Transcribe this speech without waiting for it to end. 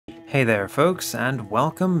Hey there folks, and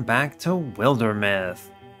welcome back to Wildermyth.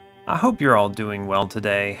 I hope you're all doing well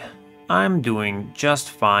today. I'm doing just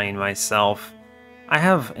fine myself. I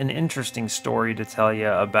have an interesting story to tell you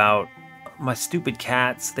about my stupid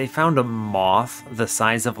cats. They found a moth the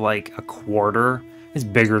size of like a quarter. It's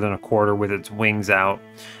bigger than a quarter with its wings out.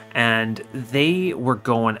 And they were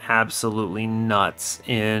going absolutely nuts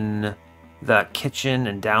in the kitchen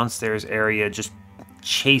and downstairs area, just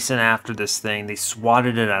chasing after this thing. They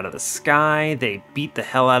swatted it out of the sky. They beat the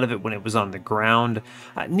hell out of it when it was on the ground.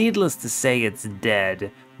 Needless to say, it's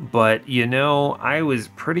dead. But, you know, I was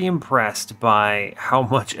pretty impressed by how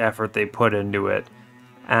much effort they put into it.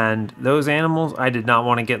 And those animals, I did not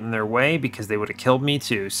want to get in their way because they would have killed me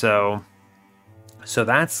too. So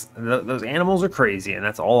those animals are crazy, and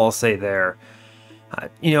that's all I'll say there.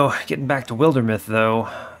 Getting back to Wildermyth, though,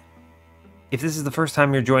 if this is the first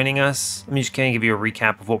time you're joining us, let me just kind of give you a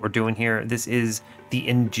recap of what we're doing here. This is the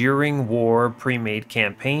Enduring War pre-made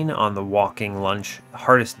campaign on the Walking Lunch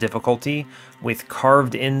hardest difficulty with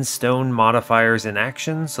carved-in stone modifiers in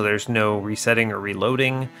action, so there's no resetting or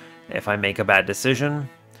reloading if I make a bad decision.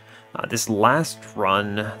 This last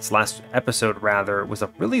episode rather, was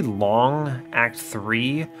a really long Act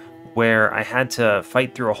 3 where I had to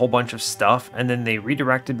fight through a whole bunch of stuff, and then they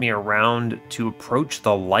redirected me around to approach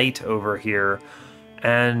the light over here,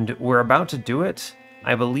 and we're about to do it.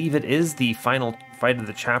 I believe it is the final fight of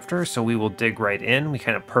the chapter, so we will dig right in. We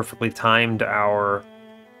kind of perfectly timed our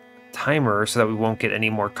timer so that we won't get any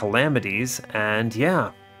more calamities, and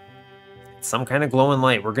yeah, it's some kind of glowing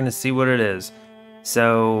light. We're gonna see what it is.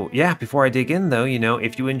 So yeah, before I dig in though,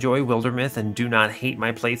 if you enjoy Wildermyth and do not hate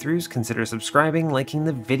my playthroughs, consider subscribing, liking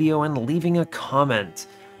the video, and leaving a comment.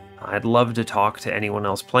 I'd love to talk to anyone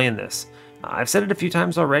else playing this. I've said it a few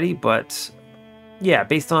times already, but yeah,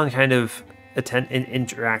 based on kind of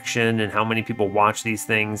interaction and how many people watch these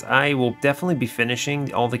things, I will definitely be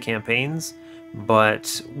finishing all the campaigns,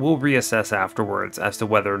 but we'll reassess afterwards as to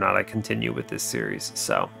whether or not I continue with this series.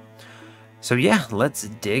 So yeah, let's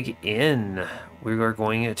dig in. We are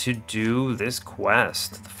going to do this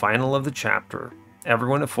quest, the final of the chapter.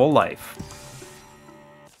 Everyone at full life.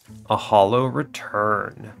 A hollow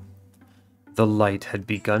return. The light had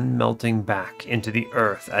begun melting back into the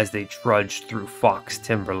earth as they trudged through Fox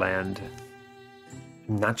Timberland.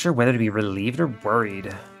 I'm not sure whether to be relieved or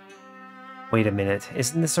worried. Wait a minute,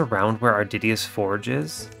 isn't this around where Ardidia's forge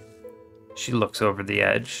is? She looks over the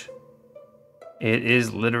edge. It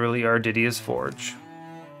is literally Ardidia's forge.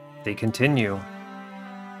 They continue.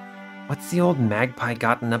 What's the old magpie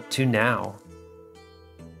gotten up to now?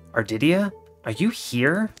 Ardidia? Are you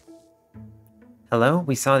here? Hello?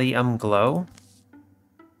 We saw the glow?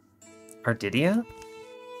 Ardidia?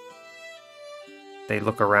 They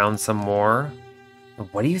look around some more.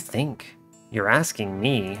 What do you think? You're asking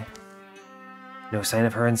me. No sign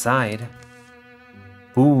of her inside.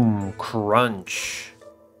 Boom, crunch.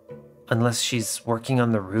 Unless she's working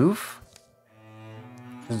on the roof?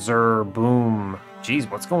 Zer, boom. Jeez,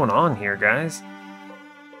 what's going on here, guys?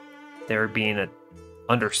 They're being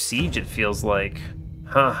under siege, it feels like.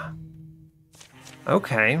 Huh.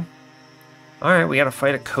 Okay. Alright, we gotta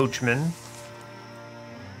fight a Coachman.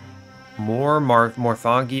 More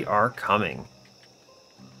Morthagi are coming.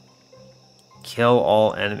 Kill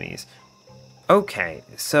all enemies. Okay,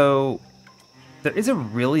 so there is a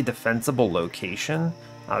really defensible location.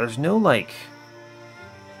 There's no, like,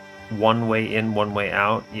 one way in, one way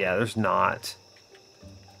out. Yeah, there's not.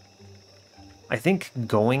 I think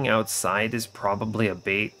going outside is probably a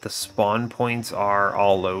bait. The spawn points are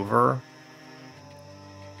all over.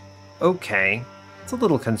 Okay, it's a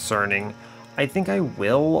little concerning. I think I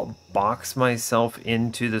will box myself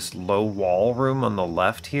into this low wall room on the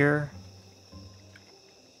left here.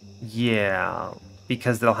 Yeah,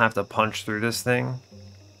 because they'll have to punch through this thing.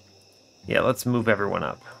 Yeah, let's move everyone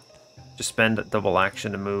up. Just spend double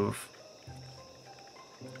action to move.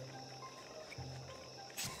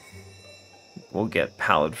 We'll get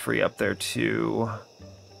Pallid Free up there too.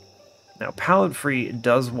 Now, Pallid Free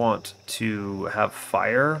does want to have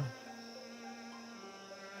fire.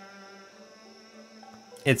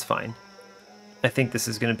 It's fine. I think this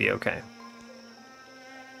is going to be okay.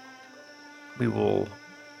 We will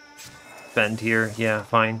bend here. Yeah,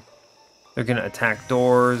 fine. They're going to attack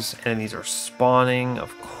doors. Enemies are spawning,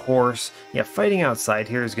 of course. Yeah, fighting outside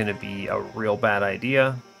here is going to be a real bad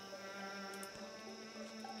idea.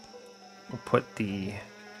 We'll put the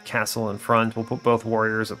castle in front. We'll put both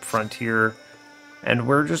warriors up front here. And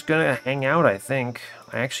we're just going to hang out, I think.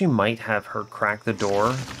 I actually might have her crack the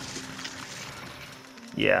door.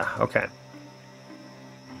 Yeah, okay.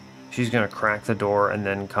 She's going to crack the door and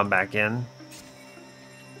then come back in.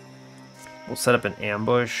 We'll set up an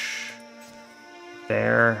ambush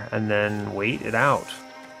there and then wait it out.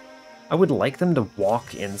 I would like them to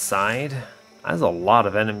walk inside. That's a lot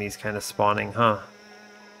of enemies kind of spawning, huh?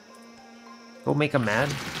 Go make them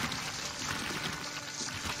mad.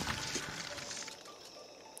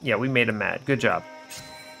 Yeah, we made them mad. Good job.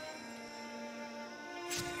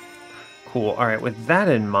 Cool. Alright, with that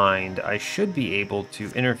in mind, I should be able to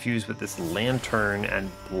interfuse with this lantern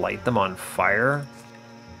and light them on fire.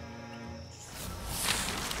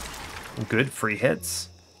 Good, free hits.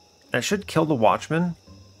 That should kill the Watchman.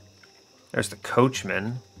 There's the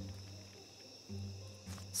Coachman.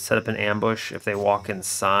 Set up an ambush if they walk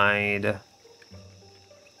inside.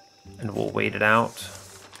 And we'll wait it out.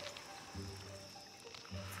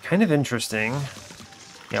 Kind of interesting.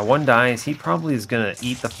 Yeah, one dies. He probably is going to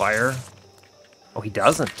eat the fire. Oh, he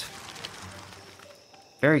doesn't.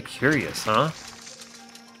 Very curious, huh?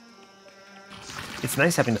 It's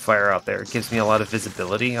nice having the fire out there. It gives me a lot of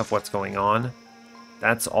visibility of what's going on.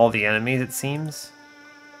 That's all the enemies, it seems.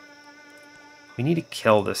 We need to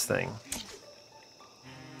kill this thing.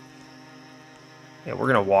 Yeah,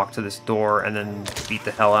 we're going to walk to this door and then beat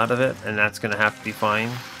the hell out of it, and that's going to have to be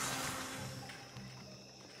fine.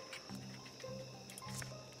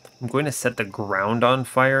 I'm going to set the ground on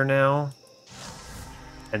fire now.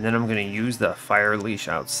 And then I'm going to use the fire leash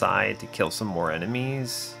outside to kill some more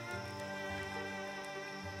enemies.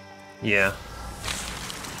 Yeah.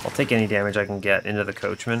 I'll take any damage I can get into the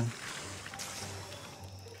Coachman.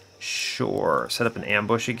 Sure. Set up an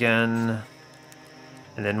ambush again.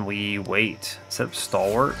 And then we wait. Set up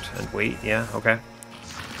stalwart and wait. Yeah, okay.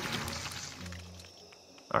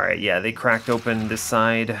 Alright, yeah, they cracked open this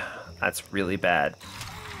side. That's really bad.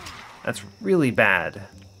 That's really bad.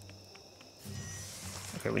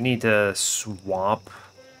 Okay, we need to swap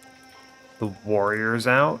the warriors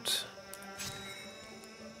out.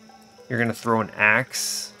 You're going to throw an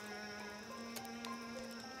axe.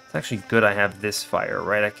 It's actually good I have this fire,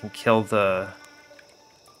 right? I can kill the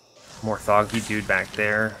Morthagi dude back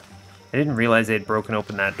there. I didn't realize they had broken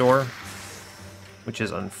open that door, which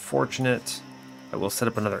is unfortunate. I will set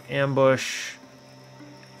up another ambush.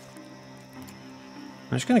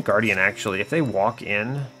 I'm just going to Guardian, actually. If they walk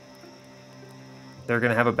in, they're going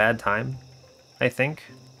to have a bad time, I think.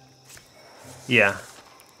 Yeah.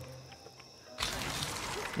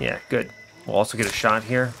 Yeah, good. We'll also get a shot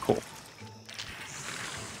here. Cool.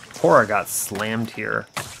 Cora got slammed here.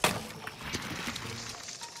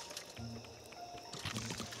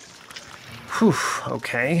 Whew,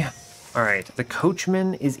 okay. Alright, the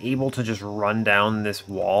Coachman is able to just run down this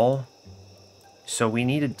wall, so we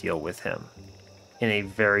need to deal with him in a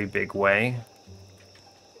very big way.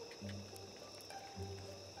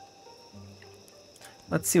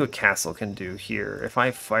 Let's see what Castle can do here. If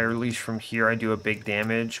I Fire Leash from here, I do a big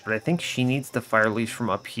damage, but I think she needs to Fire Leash from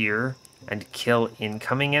up here and kill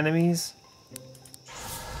incoming enemies.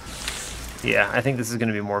 Yeah, I think this is going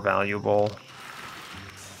to be more valuable.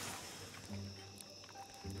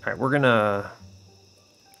 Alright, we're going to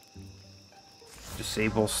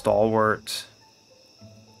disable Stalwart.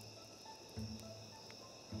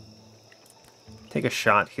 Take a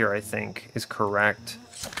shot here, I think, is correct.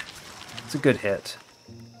 It's a good hit.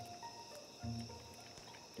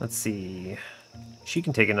 Let's see. She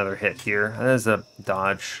can take another hit here. That is a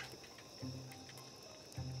dodge.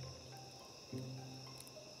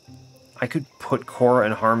 I could put Cora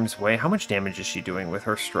in harm's way. How much damage is she doing with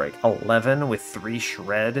her strike? 11 with 3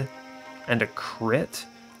 shred and a crit?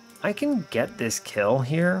 I can get this kill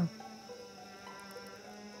here.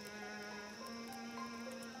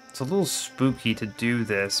 It's a little spooky to do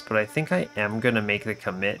this, but I think I am going to make the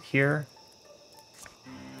commit here.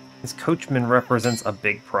 This Coachman represents a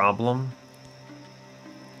big problem.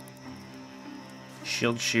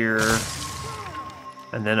 Shield Shear,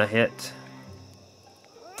 and then a hit.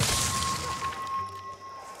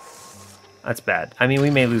 That's bad. I mean,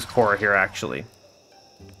 we may lose Cora here, actually,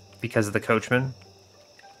 because of the Coachman.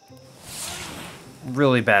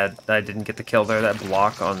 Really bad that I didn't get the kill there. That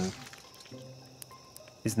block on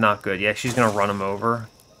is not good. Yeah, she's going to run him over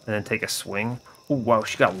and then take a swing. Oh, wow,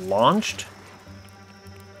 she got launched?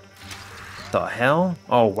 The hell?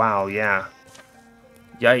 Oh, wow, yeah.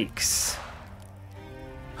 Yikes.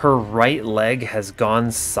 Her right leg has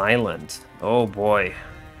gone silent. Oh, boy.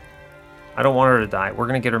 I don't want her to die. We're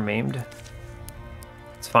going to get her maimed.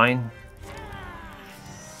 It's fine.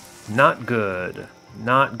 Not good.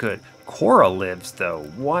 Not good. Cora lives, though.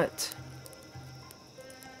 What?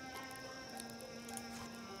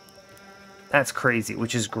 That's crazy,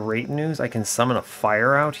 which is great news. I can summon a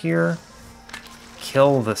fire out here.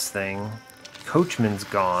 Kill this thing. Coachman's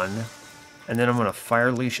gone. And then I'm going to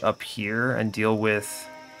fire leash up here and deal with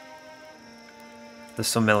the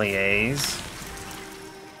sommeliers.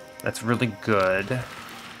 That's really good. I'm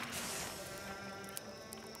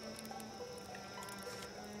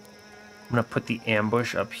going to put the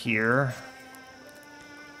ambush up here.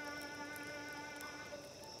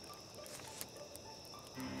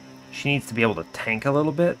 She needs to be able to tank a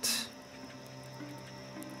little bit.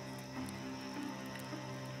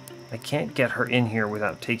 I can't get her in here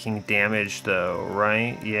without taking damage, though,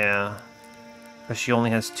 right? Yeah. Because she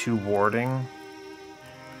only has 2 warding.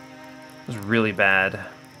 It was really bad.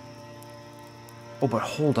 Oh, but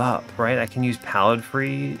hold up, right? I can use Pallid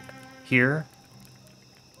Free here.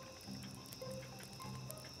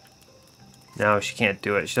 No, she can't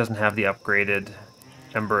do it. She doesn't have the upgraded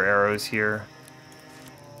Ember Arrows here.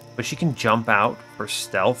 But she can jump out for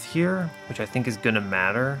stealth here, which I think is going to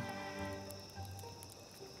matter.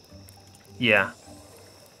 Yeah.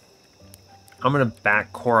 I'm going to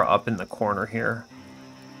back Cora up in the corner here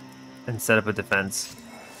and set up a defense.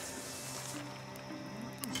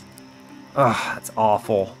 Ugh, that's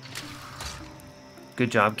awful. Good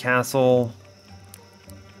job, Castle.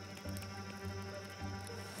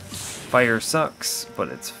 Fire sucks, but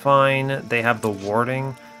it's fine. They have the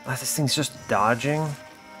warding. This thing's just dodging.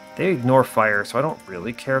 They ignore fire, so I don't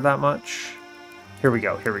really care that much. Here we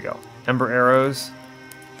go, here we go. Ember Arrows.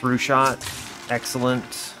 Through shot.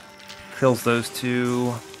 Excellent. Kills those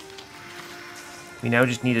 2. We now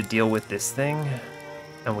just need to deal with this thing.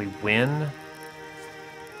 And we win.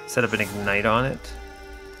 Set up an ignite on it.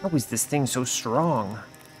 How is this thing so strong?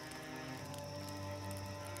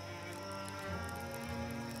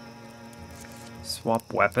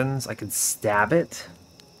 Swap weapons. I can stab it.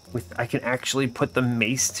 I can actually put the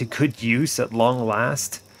mace to good use at long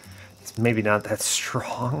last. It's maybe not that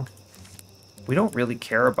strong. We don't really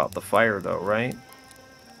care about the fire, though, right?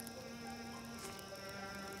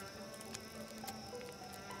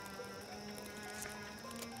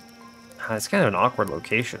 It's kind of an awkward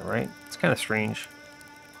location, right? It's kind of strange.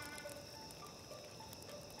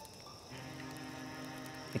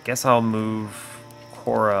 I guess I'll move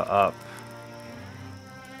Cora up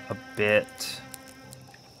a bit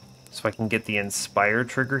so I can get the Inspire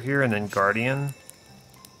trigger here and then Guardian.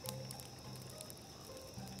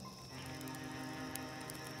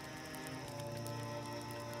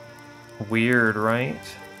 Weird, right?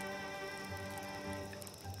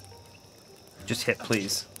 Just hit,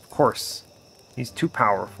 please. Of course. He's too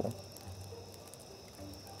powerful.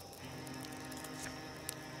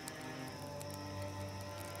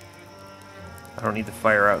 I don't need to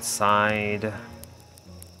fire outside.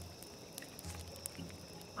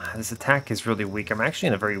 This attack is really weak. I'm actually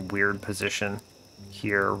in a very weird position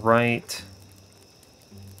here, right?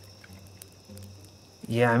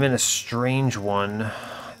 Yeah, I'm in a strange one. I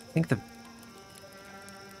think the...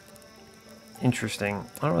 Interesting.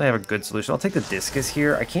 I don't really have a good solution. I'll take the discus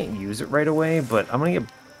here. I can't use it right away, but I'm going to get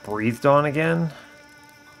breathed on again.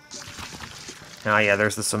 Ah, yeah,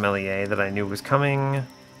 there's the sommelier that I knew was coming.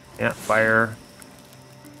 Yeah, fire.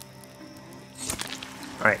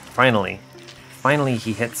 Alright, finally. Finally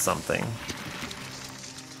he hits something.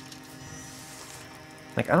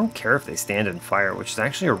 Like, I don't care if they stand in fire, which is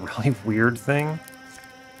actually a really weird thing.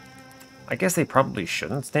 I guess they probably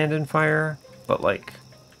shouldn't stand in fire, but like...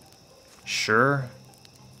 Sure.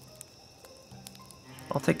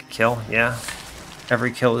 I'll take a kill, yeah.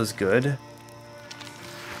 Every kill is good.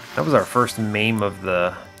 That was our first maim of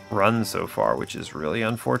the run so far, which is really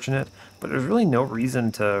unfortunate. But there's really no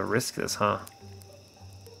reason to risk this, huh?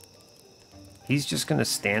 He's just going to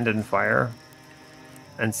stand in fire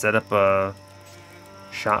and set up a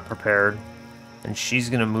shot prepared. And she's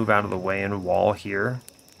going to move out of the way and wall here.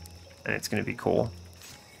 And it's going to be cool.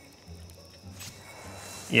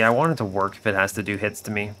 Yeah, I want it to work if it has to do hits to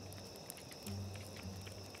me.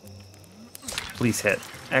 Please hit.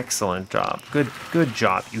 Excellent job. Good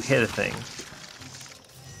job. You hit a thing.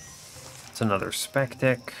 It's another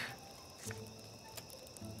Spectic.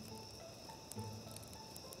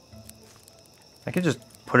 I could just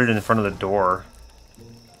put it in front of the door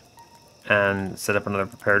and set up another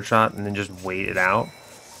prepared shot and then just wait it out.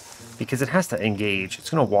 Because it has to engage. It's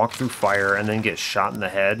going to walk through fire and then get shot in the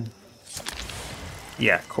head.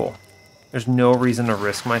 Yeah, cool. There's no reason to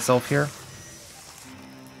risk myself here.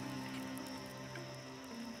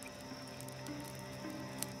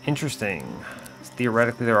 Interesting.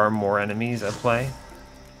 Theoretically, there are more enemies at play.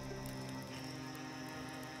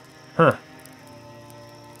 Huh.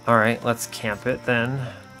 Alright, let's camp it then.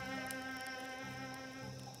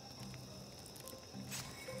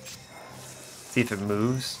 See if it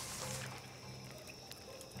moves.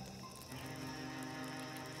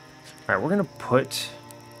 Alright, we're gonna put...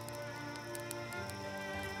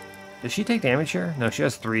 Does she take damage here? No, she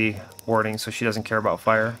has 3 warding, so she doesn't care about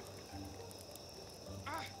fire.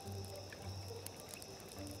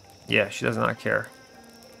 Yeah, she does not care.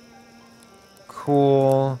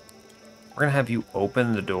 Cool. We're gonna have you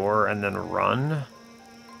open the door and then run.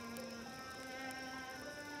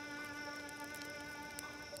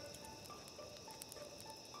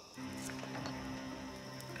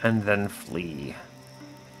 And then flee.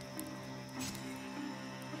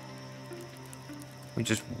 We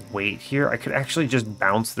just wait here. I could actually just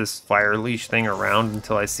bounce this fire leash thing around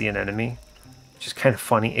until I see an enemy. Which is kind of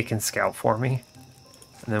funny. It can scout for me.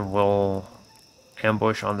 And then we'll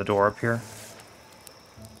ambush on the door up here.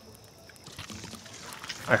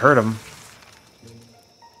 I heard him.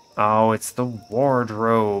 Oh, it's the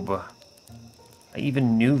wardrobe. I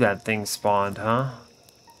even knew that thing spawned, huh?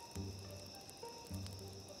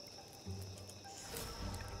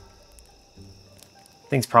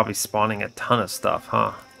 Thing's probably spawning a ton of stuff,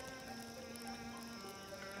 huh?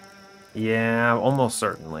 Yeah, almost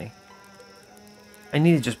certainly. I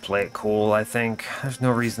need to just play it cool, I think. There's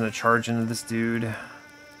no reason to charge into this dude.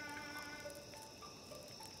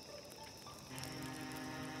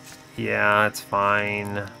 Yeah, it's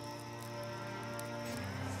fine.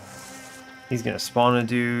 He's gonna spawn a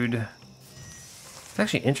dude. It's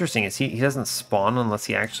actually interesting, is he doesn't spawn unless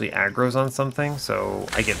he actually aggroes on something, so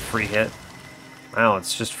I get free hit. Wow,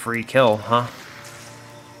 it's just free kill, huh?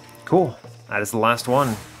 Cool. That is the last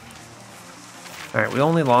one. Alright, we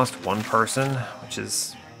only lost 1 person, which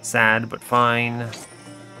is sad, but fine.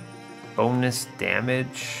 Bonus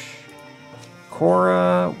damage.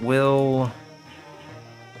 Cora will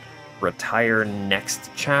retire next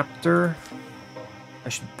chapter. I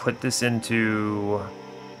should put this into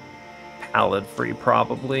Pallid free,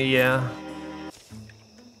 probably, yeah.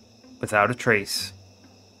 Without a trace.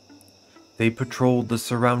 They patrolled the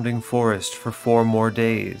surrounding forest for 4 more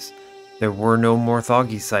days. There were no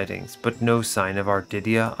Morthagi sightings, but no sign of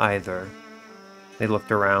Ardidia either. They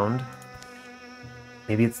looked around.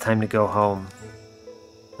 Maybe it's time to go home.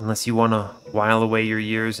 Unless you want to while away your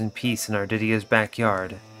years in peace in Ardidia's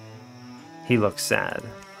backyard. He looks sad.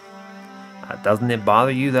 Doesn't it bother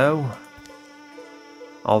you, though?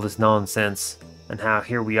 All this nonsense, and how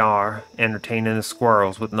here we are, entertaining the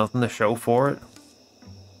squirrels with nothing to show for it?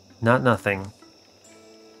 Not nothing.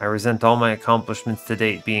 I resent all my accomplishments to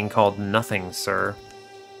date being called nothing, sir.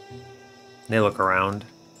 They look around.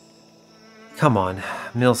 Come on,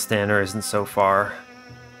 Millstanner isn't so far.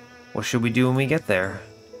 What should we do when we get there?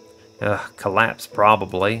 Collapse,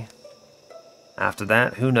 probably. After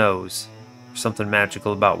that, who knows? There's something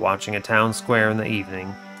magical about watching a town square in the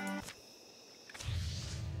evening.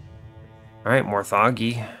 Alright,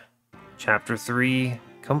 Morthagi. Chapter 3,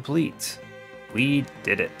 complete. We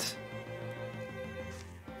did it.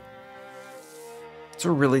 It's a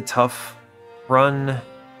really tough run.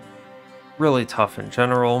 Really tough in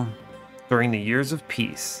general. During the years of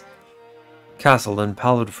peace, Castle and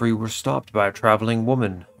Pallidfree were stopped by a traveling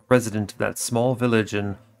woman, resident of that small village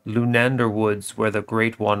in Lunander Woods where the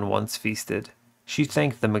Great One once feasted. She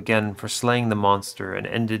thanked them again for slaying the monster and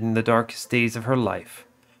ending the darkest days of her life.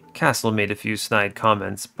 Castle made a few snide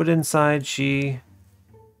comments, but inside she...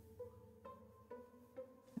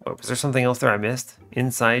 Oh, was there something else there I missed?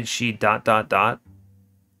 Inside she ...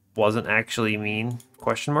 wasn't actually mean?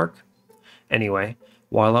 Question mark? Anyway,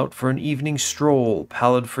 while out for an evening stroll,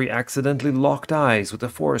 Pallidfree accidentally locked eyes with a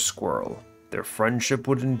forest squirrel. Their friendship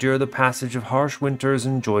would endure the passage of harsh winters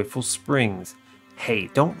and joyful springs. Hey,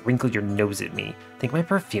 don't wrinkle your nose at me. Think my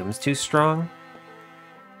perfume's too strong?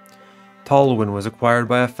 Talwyn was acquired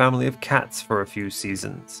by a family of cats for a few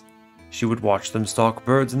seasons. She would watch them stalk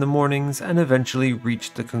birds in the mornings and eventually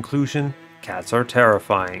reached the conclusion cats are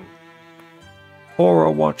terrifying.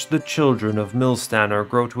 Cora watched the children of Millstanner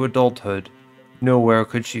grow to adulthood. Nowhere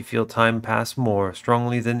could she feel time pass more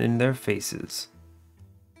strongly than in their faces.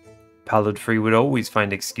 Pallidfree would always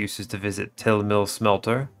find excuses to visit Till Mill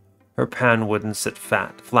Smelter. Her pan wouldn't sit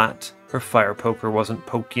flat, her fire poker wasn't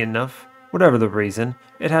pokey enough. Whatever the reason,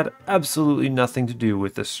 it had absolutely nothing to do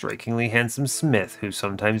with the strikingly handsome smith who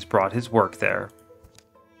sometimes brought his work there.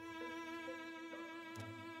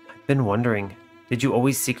 I've been wondering, did you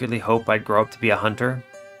always secretly hope I'd grow up to be a hunter?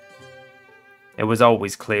 It was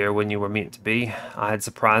always clear when you were meant to be. I had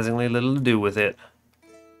surprisingly little to do with it.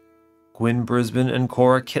 Gwyn Brisbane and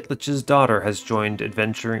Cora Kittlich's daughter has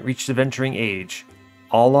reached adventuring age.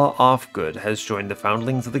 Alla Offgood has joined the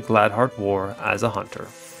foundlings of the Gladheart War as a hunter.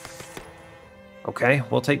 Okay,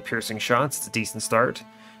 we'll take piercing shots. It's a decent start.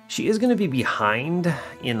 She is going to be behind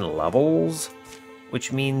in levels,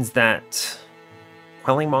 which means that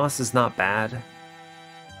Quelling Moss is not bad.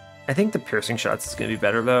 I think the piercing shots is going to be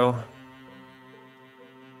better, though.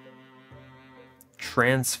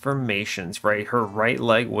 Transformations, right? Her right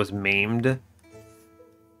leg was maimed.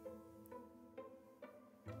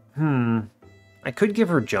 I could give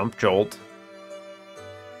her Jump Jolt.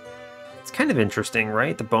 It's kind of interesting,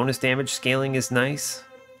 right? The bonus damage scaling is nice.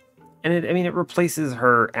 And it replaces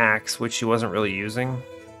her axe, which she wasn't really using.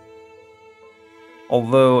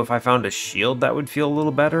 Although, if I found a shield, that would feel a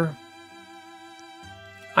little better.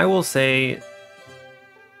 I will say...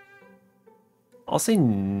 I'll say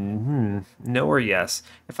no or yes.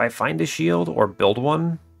 If I find a shield or build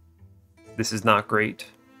one, this is not great.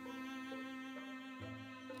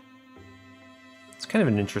 It's kind of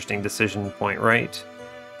an interesting decision point, right?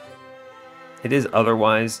 It is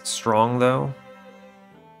otherwise strong, though.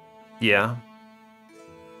 Yeah.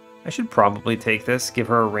 I should probably take this, give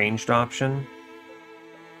her a ranged option.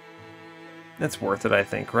 That's worth it, I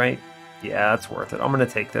think, right? Yeah, that's worth it. I'm going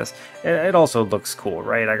to take this. It also looks cool,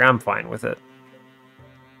 right? Like, I'm fine with it.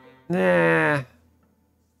 Nah.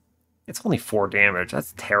 It's only 4 damage.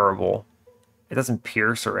 That's terrible. It doesn't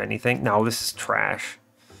pierce or anything. No, this is trash.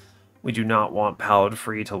 We do not want Pallid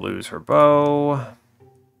Free to lose her bow.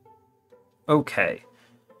 Okay.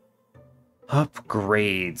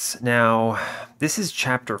 Upgrades. Now, this is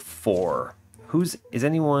chapter 4. Is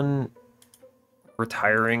anyone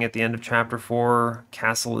retiring at the end of chapter 4?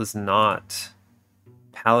 Castle is not.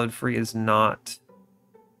 Pallid Free is not.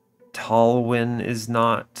 Talwyn is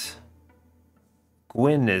not.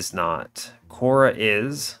 Gwyn is not. Cora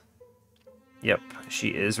is. Yep, she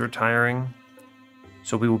is retiring.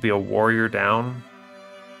 So we will be a warrior down.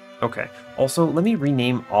 Okay. Also, let me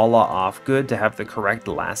rename Alla Offgood to have the correct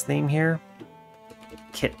last name here.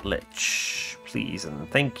 Kitlich, please and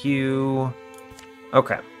thank you.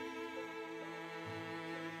 Okay.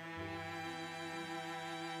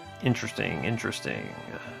 Interesting, interesting.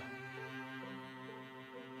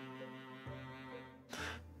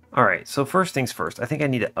 Alright, so first things first. I think I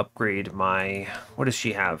need to upgrade my... What does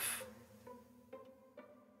she have?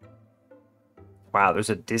 Wow, there's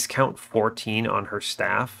a discount 14 on her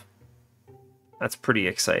staff. That's pretty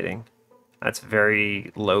exciting. That's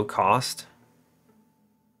very low cost.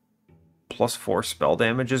 Plus 4 spell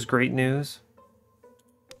damage is great news.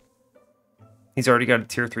 He's already got a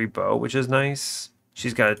tier 3 bow, which is nice.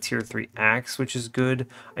 She's got a tier 3 axe, which is good.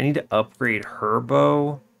 I need to upgrade her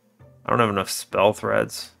bow. I don't have enough spell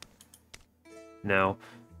threads. No.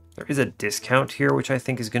 There is a discount here, which I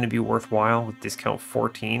think is going to be worthwhile with discount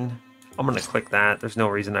 14. I'm going to click that. There's no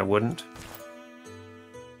reason I wouldn't.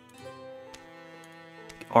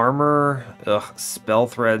 Armor. Ugh, spell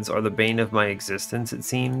threads are the bane of my existence, it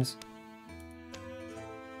seems.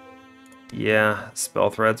 Yeah, spell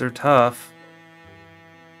threads are tough.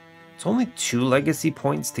 It's only 2 legacy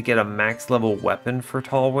points to get a max level weapon for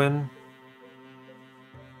Talwyn.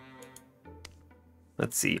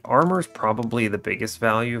 Let's see, armor's probably the biggest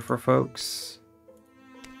value for folks.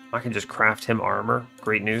 I can just craft him armor.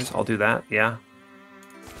 Great news, I'll do that, yeah.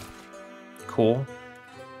 Cool.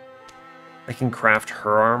 I can craft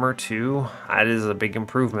her armor too. That is a big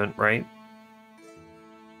improvement, right?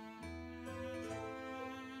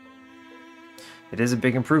 It is a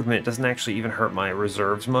big improvement. It doesn't actually even hurt my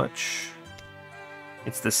reserves much.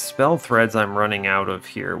 It's the spell threads I'm running out of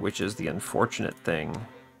here, which is the unfortunate thing.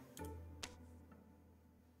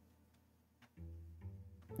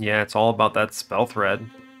 Yeah, it's all about that spell thread.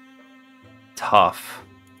 Tough.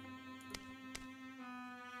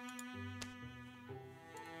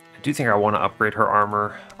 I do think I want to upgrade her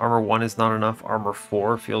armor. Armor 1 is not enough. Armor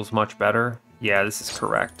 4 feels much better. Yeah, this is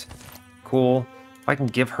correct. Cool. If I can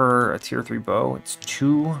give her a tier 3 bow, it's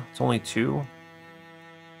 2. It's only 2.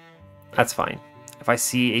 That's fine. If I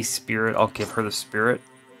see a spirit, I'll give her the spirit.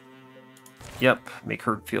 Yep, make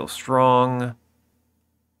her feel strong.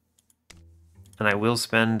 And I will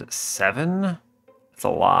spend 7? That's a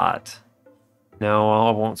lot. No,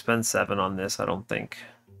 I won't spend 7 on this, I don't think.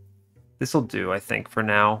 This'll do, I think, for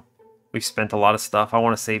now. We've spent a lot of stuff. I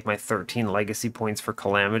want to save my 13 legacy points for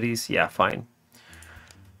calamities. Yeah, fine.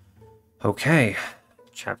 Okay.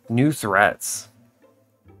 New threats.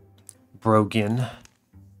 Brogan.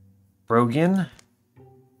 Brogan?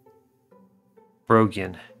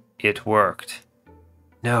 Brogan. It worked.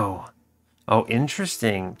 No. Oh,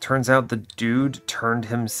 interesting. Turns out the dude turned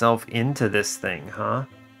himself into this thing, huh?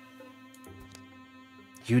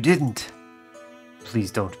 You didn't.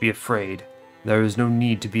 Please don't be afraid. There is no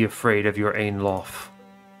need to be afraid of your Ainlof.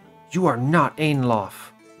 You are not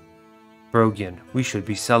Ainlof. Brogan, we should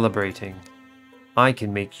be celebrating. I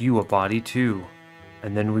can make you a body too,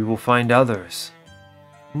 and then we will find others.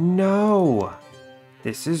 No!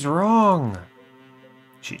 This is wrong.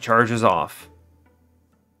 She charges off.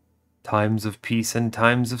 Times of peace and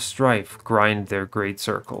times of strife grind their great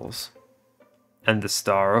circles, and the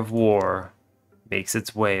star of war makes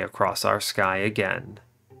its way across our sky again.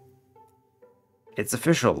 It's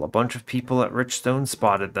official. A bunch of people at Richstone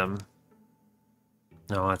spotted them.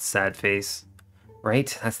 Oh, that's sad face.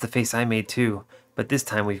 Right? That's the face I made too. But this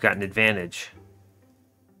time we've got an advantage.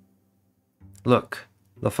 Look,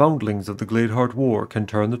 the foundlings of the Gladeheart War can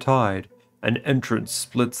turn the tide. An entrance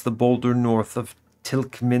splits the boulder north of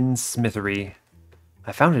Tilkmin's smithery.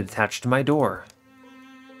 I found it attached to my door.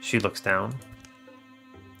 She looks down.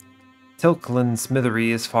 Tilkmin's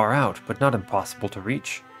smithery is far out, but not impossible to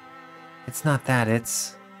reach. It's not that,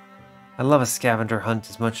 it's... I love a scavenger hunt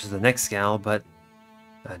as much as the next gal, but...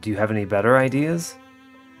 do you have any better ideas?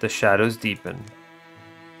 The shadows deepen.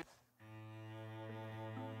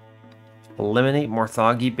 Eliminate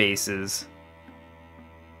Morthagi bases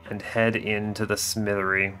and head into the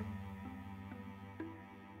smithery.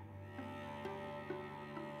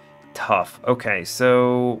 Tough. Okay,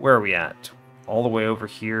 so where are we at? All the way over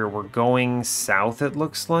here. We're going south, it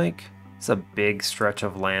looks like. It's a big stretch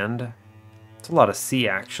of land. It's a lot of sea,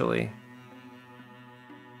 actually.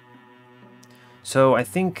 So I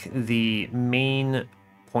think the main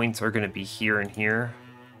points are going to be here and here.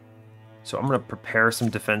 So I'm going to prepare some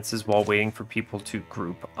defenses while waiting for people to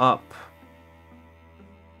group up.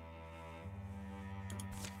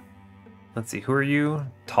 Let's see, who are you?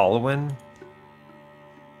 Tolwyn?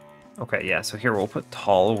 Okay, yeah, so here we'll put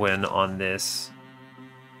Tolwyn on this.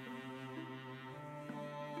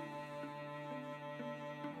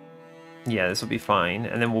 Yeah, this will be fine.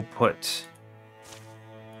 And then we'll put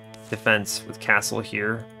defense with castle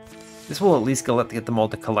here. This will at least get them all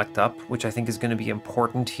to collect up, which I think is going to be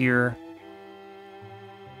important here.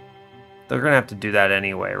 They're going to have to do that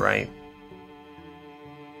anyway, right?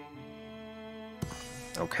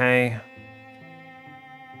 Okay.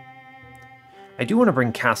 I do want to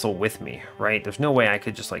bring Castle with me, right? There's no way I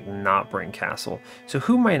could just, like, not bring Castle. So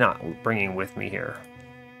who am I not bringing with me here?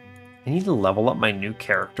 I need to level up my new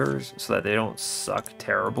characters so that they don't suck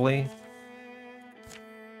terribly.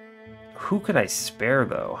 Who could I spare,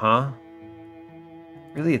 though, huh?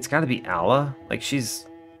 Really, it's got to be Alla? Like, she's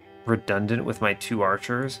redundant with my 2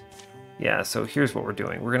 archers. Yeah, so here's what we're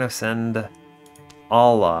doing. We're going to send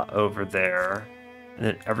Alla over there. And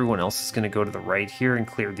then everyone else is going to go to the right here and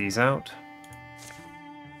clear these out.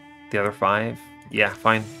 The other 5? Yeah,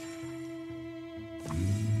 fine.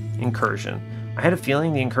 Incursion. I had a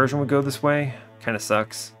feeling the incursion would go this way. Kind of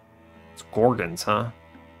sucks. It's Gorgons, huh?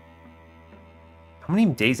 How many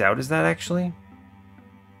days out is that, actually?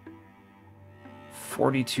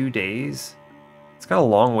 42 days? It's got a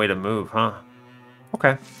long way to move, huh?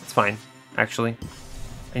 Okay, that's fine, actually.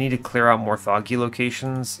 I need to clear out Morthagi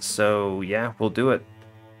locations, so yeah, we'll do it.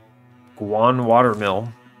 Guan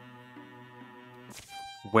Watermill.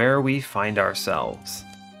 Where we find ourselves.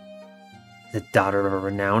 The daughter of a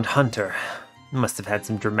renowned hunter. Must have had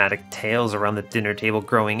some dramatic tales around the dinner table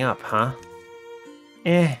growing up, huh?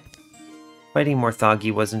 Fighting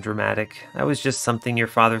Morthagi wasn't dramatic. That was just something your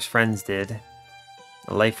father's friends did.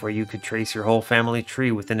 A life where you could trace your whole family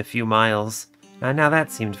tree within a few miles. Now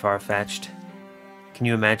that seemed far-fetched. Can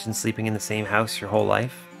you imagine sleeping in the same house your whole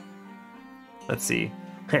life? Let's see.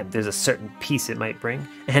 There's a certain peace it might bring.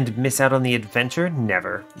 And miss out on the adventure?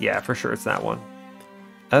 Never. Yeah, for sure it's that one.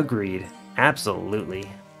 Agreed. Absolutely.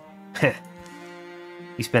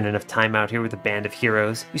 You spend enough time out here with a band of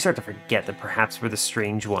heroes, you start to forget that perhaps we're the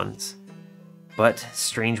strange ones. But,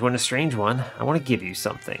 strange one, I want to give you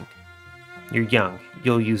something. You're young.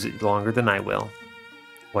 You'll use it longer than I will.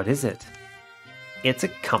 What is it? It's a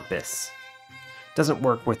compass. Doesn't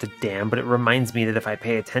work worth a damn, but it reminds me that if I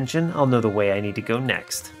pay attention, I'll know the way I need to go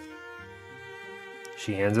next.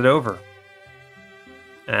 She hands it over.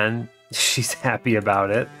 And she's happy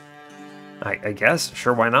about it. I guess,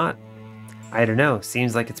 sure, why not? I don't know,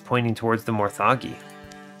 seems like it's pointing towards the Morthagi.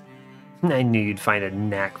 I knew you'd find a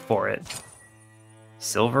knack for it.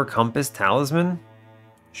 Silver compass talisman?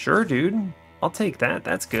 Sure, dude. I'll take that,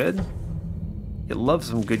 that's good. You love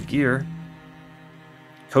some good gear.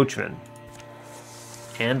 Coachman.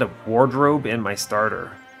 And a wardrobe in my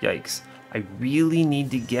starter. Yikes. I really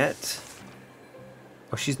need to get...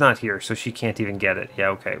 Oh, she's not here, so she can't even get it. Yeah,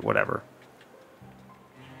 okay, whatever.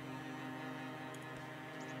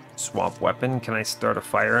 Swap weapon. Can I start a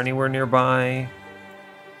fire anywhere nearby?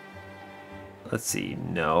 Let's see.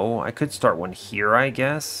 No. I could start one here, I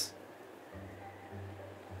guess.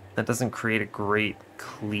 That doesn't create a great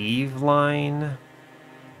cleave line.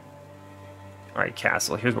 Alright,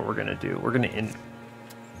 castle. Here's what we're going to do. We're going to...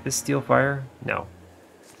 This steel fire? No.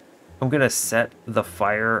 I'm going to set the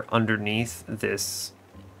fire underneath this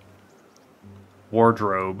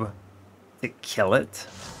wardrobe to kill it.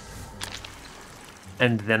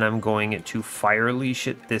 And then I'm going to fire leash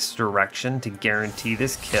it this direction to guarantee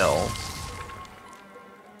this kill.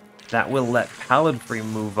 That will let Paladfree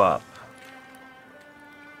move up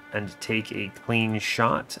and take a clean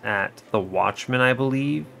shot at the Watchman, I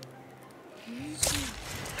believe.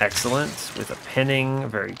 Excellent. With a pinning.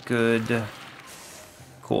 Very good.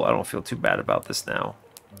 Cool. I don't feel too bad about this now.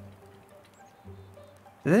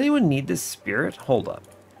 Does anyone need this spirit? Hold up.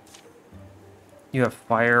 You have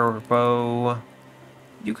fire bow.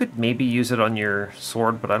 You could maybe use it on your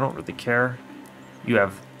sword, but I don't really care. You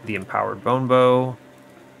have the empowered bone bow.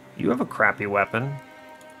 You have a crappy weapon.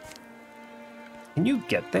 Can you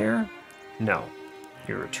get there? No.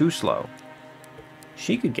 You're too slow.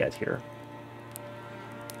 She could get here.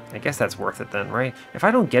 I guess that's worth it then, right? If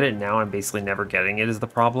I don't get it now, I'm basically never getting it is the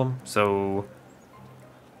problem. So,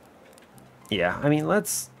 yeah. I mean,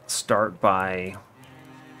 let's start by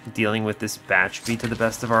dealing with this batch beat to the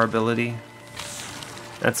best of our ability.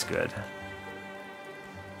 That's good.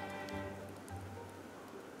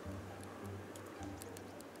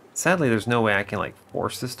 Sadly, there's no way I can, like,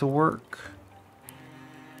 force this to work.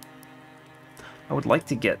 I would like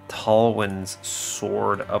to get Talwyn's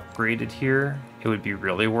sword upgraded here. It would be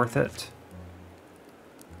really worth it.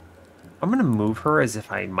 I'm going to move her as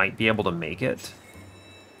if I might be able to make it.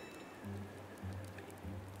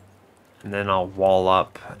 And then I'll wall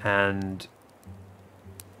up and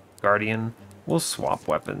Guardian. We'll swap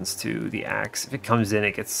weapons to the axe. If it comes in,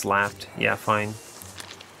 it gets slapped. Yeah, fine.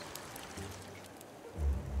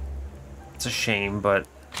 It's a shame, but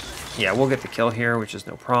yeah, we'll get the kill here, which is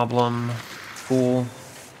no problem. Cool.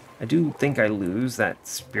 I do think I lose that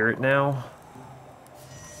spirit now.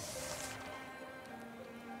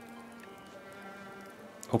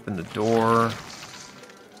 Open the door.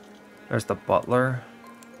 There's the butler.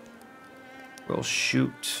 We'll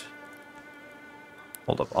shoot.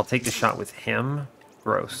 Hold up, I'll take the shot with him.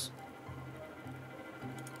 Gross.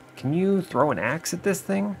 Can you throw an axe at this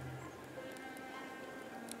thing?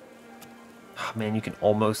 Oh, man, you can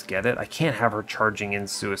almost get it. I can't have her charging in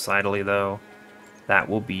suicidally, though. That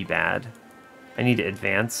will be bad. I need to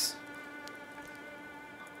advance.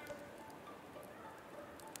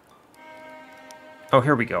 Oh,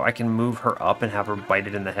 here we go. I can move her up and have her bite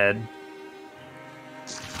it in the head.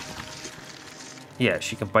 Yeah,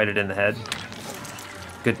 she can bite it in the head.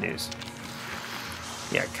 Good news.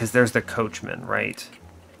 Yeah, because there's the Coachman, right?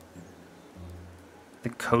 The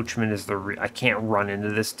Coachman is the I can't run into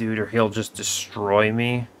this dude or he'll just destroy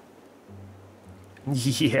me.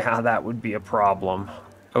 Yeah, that would be a problem.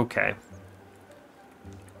 Okay.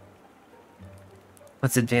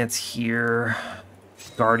 Let's advance here.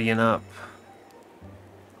 Guardian up.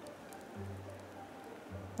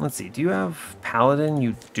 Let's see, do you have Paladin?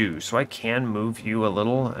 You do, so I can move you a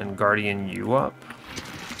little and Guardian you up.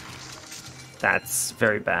 That's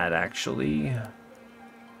very bad, actually.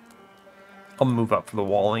 I'll move up for the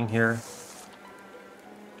walling here.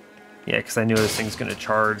 Yeah, because I know this thing's going to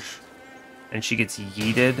charge. And she gets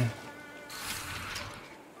yeeted.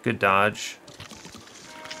 Good dodge.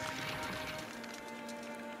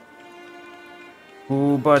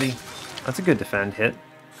 Ooh, buddy. That's a good defend hit.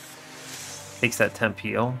 Takes that temp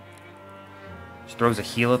heal. She throws a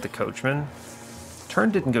heal at the Coachman.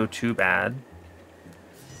 Turn didn't go too bad.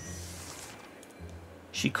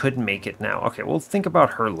 She could make it now. Okay, we'll think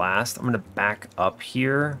about her last. I'm going to back up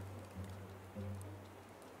here.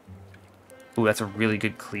 Ooh, that's a really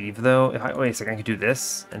good cleave, though. If I, wait a second, I can do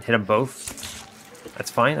this and hit them both.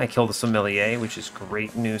 That's fine. I killed the sommelier, which is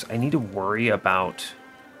great news. I need to worry about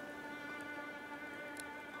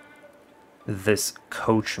this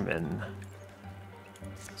Coachman.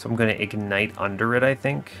 So I'm going to ignite under it, I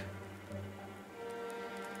think.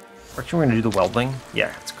 Actually, we're going to do the welding. Yeah,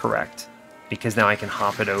 that's correct. Because now I can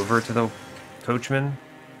hop it over to the Coachman.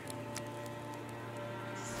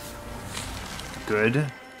 Good.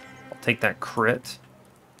 I'll take that crit.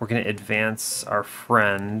 We're going to advance our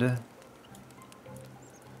friend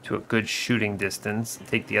to a good shooting distance.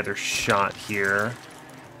 Take the other shot here.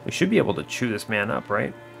 We should be able to chew this man up,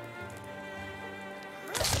 right?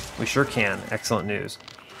 We sure can. Excellent news.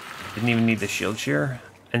 Didn't even need the shield shear.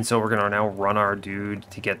 And so we're going to now run our dude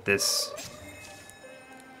to get this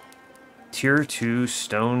Tier 2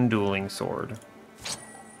 stone dueling sword.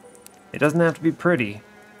 It doesn't have to be pretty,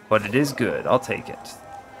 but it is good. I'll take it.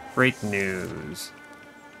 Great news.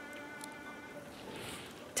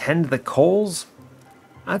 Tend the coals?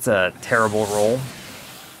 That's a terrible roll.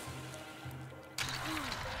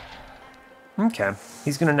 Okay,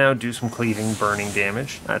 he's going to now do some cleaving, burning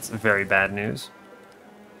damage. That's very bad news.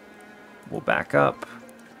 We'll back up.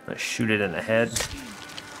 Let's shoot it in the head.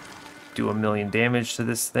 Do 1,000,000 damage to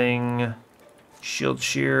this thing. Shield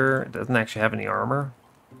shear. It doesn't actually have any armor.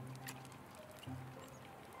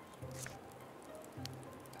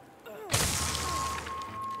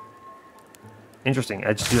 Interesting.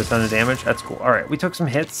 I just do a ton of damage. That's cool. Alright, we took some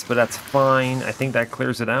hits, but that's fine. I think that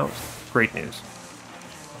clears it out. Great news.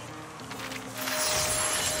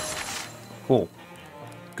 Cool.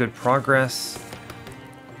 Good progress.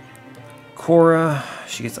 Cora,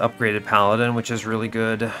 she gets upgraded Paladin, which is really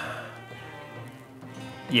good.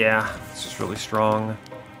 Yeah, it's just really strong.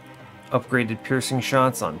 Upgraded piercing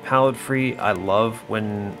shots on Palad Free. I love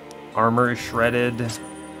when armor is shredded.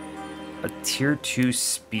 A tier 2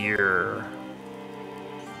 spear.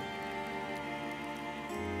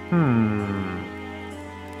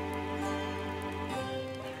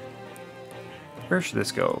 Where should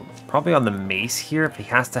this go? Probably on the mace here. If he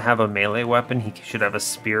has to have a melee weapon, he should have a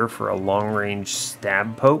spear for a long-range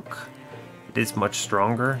stab poke. It is much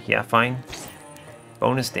stronger. Yeah, fine.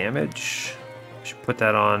 Bonus damage. Should put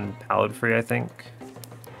that on Palad Free, I think.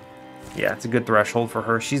 Yeah, it's a good threshold for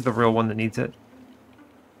her. She's the real one that needs it.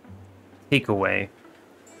 Take away.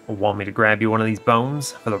 Want me to grab you one of these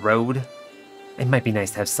bones for the road? It might be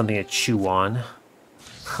nice to have something to chew on.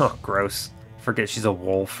 Oh, gross. Forget she's a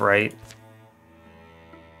wolf, right?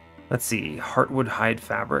 Let's see. Heartwood hide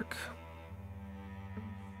fabric.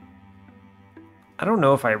 I don't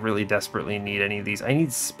know if I really desperately need any of these. I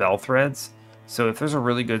need spell threads. So if there's a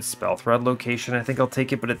really good spell thread location, I think I'll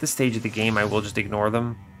take it. But at this stage of the game, I will just ignore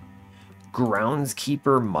them.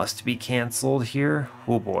 Groundskeeper must be canceled here.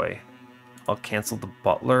 Oh boy. I'll cancel the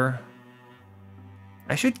butler.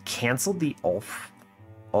 I should cancel the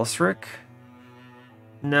Ulfric.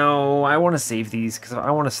 No, I want to save these because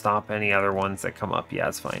I want to stop any other ones that come up. Yeah,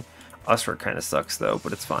 it's fine. Ulfric kind of sucks though,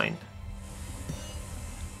 but it's fine.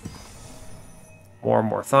 More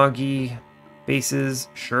Morthagi bases.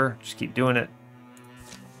 Sure, just keep doing it.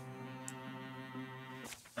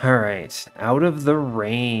 Alright, out of the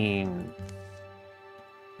rain.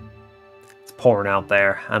 It's pouring out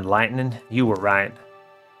there, and lightning, you were right.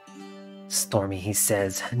 Stormy, he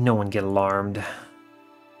says, no one get alarmed.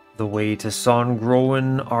 The way to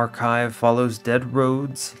Songrowen Archive follows dead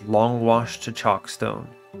roads, long washed to chalkstone,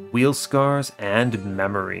 wheel scars, and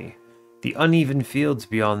memory. The uneven fields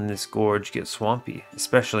beyond this gorge get swampy,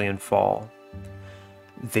 especially in fall.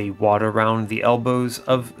 They wad around the elbows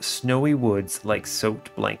of snowy woods like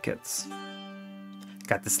soaked blankets.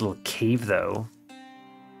 Got this little cave, though.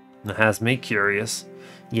 It has me curious.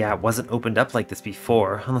 Yeah, it wasn't opened up like this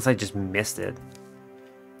before, unless I just missed it.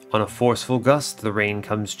 On a forceful gust, the rain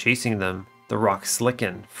comes chasing them, the rocks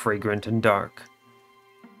slicken, fragrant and dark.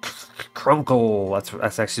 Crunkle!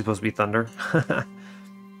 That's actually supposed to be thunder.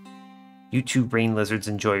 You two rain lizards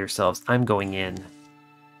enjoy yourselves. I'm going in.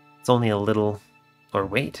 It's only a little... Or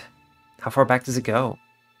wait, how far back does it go?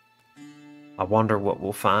 I wonder what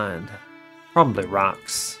we'll find. Probably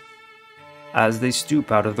rocks. As they stoop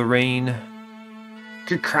out of the rain...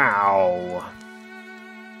 Cacow!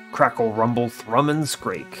 Crackle, rumble, thrum, and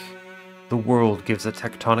scrake. The world gives a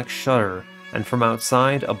tectonic shudder, and from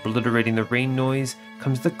outside, obliterating the rain noise,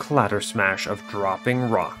 comes the clatter smash of dropping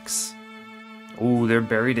rocks. Ooh, they're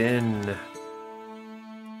buried in.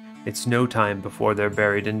 It's no time before they're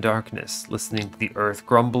buried in darkness, listening to the earth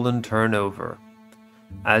grumble and turn over.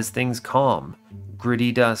 As things calm,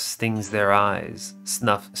 gritty dust stings their eyes,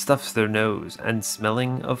 stuffs their nose, and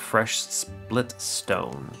smelling of fresh split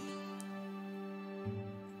stone.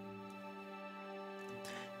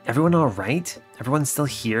 Everyone all right? Everyone still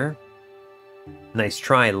here? Nice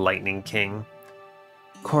try, Lightning King.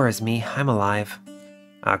 Cora's me, I'm alive.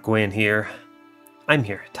 Gwen here. I'm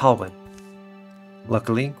here, Talwyn.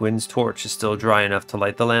 Luckily, Gwen's torch is still dry enough to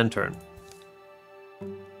light the lantern.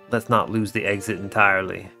 Let's not lose the exit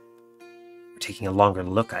entirely. We're taking a longer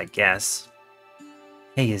look, I guess.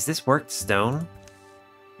 Hey, is this worked stone?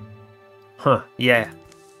 Huh, yeah.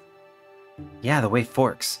 Yeah, the way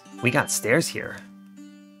forks. We got stairs here.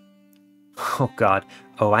 Oh god.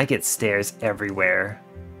 Oh, I get stairs everywhere.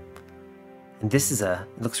 And this is it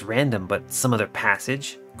looks random, but some other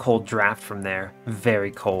passage. Cold draft from there.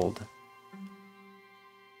 Very cold.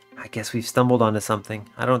 I guess we've stumbled onto something.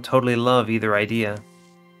 I don't totally love either idea.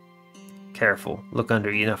 Careful. Look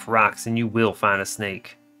under enough rocks and you will find a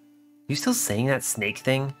snake. You still saying that snake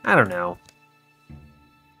thing? I don't know.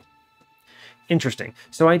 Interesting.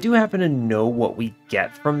 So I do happen to know what we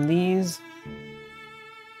get from these.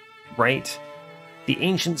 Right? The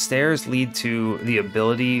ancient stairs lead to the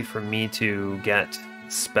ability for me to get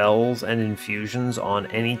spells and infusions on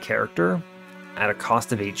any character at a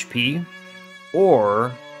cost of HP,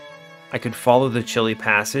 or I could follow the chilly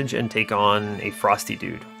passage and take on a frosty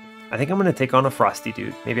dude. I think I'm going to take on a frosty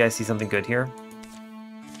dude. Maybe I see something good here.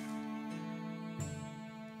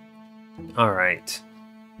 Alright.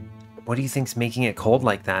 What do you think's making it cold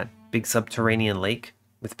like that? Big subterranean lake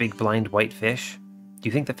with big blind white fish? Do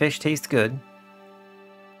you think the fish taste good?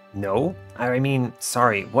 No? I mean,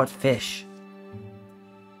 sorry, what fish?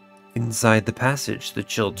 Inside the passage, the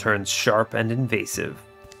chill turns sharp and invasive.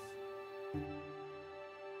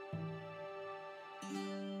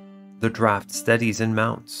 The draft steadies and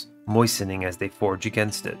mounts, moistening as they forge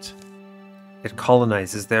against it. It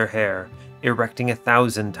colonizes their hair, erecting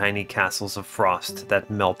 1,000 tiny castles of frost that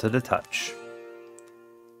melt at a touch.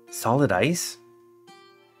 Solid ice?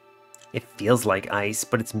 It feels like ice,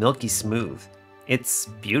 but it's milky smooth. It's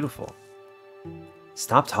beautiful.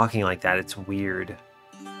 Stop talking like that, it's weird.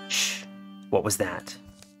 Shh, what was that?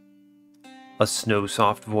 A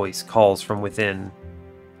snow-soft voice calls from within.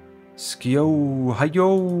 Skyo,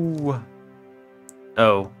 hayo!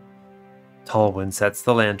 Oh. Talwyn sets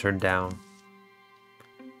the lantern down.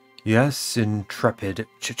 Yes, intrepid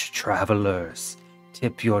travelers,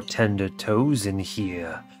 tip your tender toes in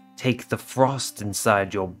here. Take the frost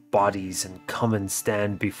inside your bodies and come and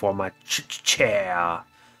stand before my chair.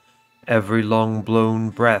 Every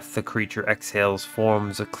long-blown breath the creature exhales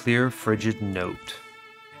forms a clear, frigid note.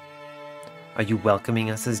 Are you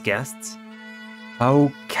welcoming us as guests?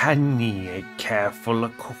 How can ye? A careful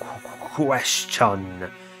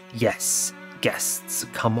question. Yes, guests,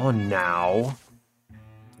 come on now.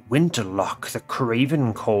 Winterlock, the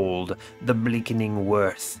craven cold, the bleakening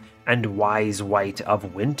worth, and wise wight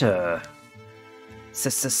of winter.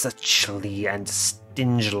 Suchly and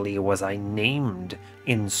stingily was I named,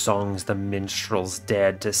 in songs the minstrels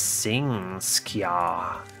dared to sing,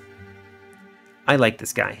 Skya. I like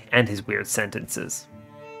this guy, and his weird sentences.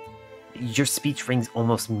 Your speech rings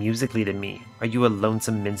almost musically to me. Are you a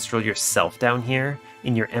lonesome minstrel yourself down here,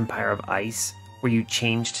 in your empire of ice? Were you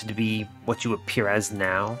changed to be what you appear as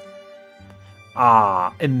now?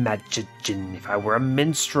 Ah, imagine if I were a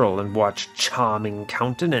minstrel and watched charming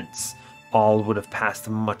countenance. All would have passed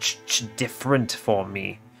much different for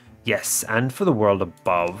me. Yes, and for the world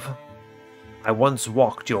above. I once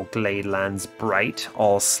walked your glade lands bright,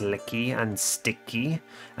 all slicky and sticky,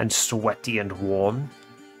 and sweaty and warm.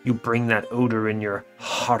 You bring that odor in your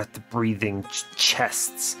heart-breathing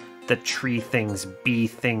chests, the tree things, bee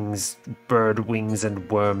things, bird wings, and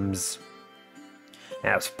worms.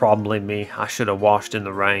 That's probably me. I should have washed in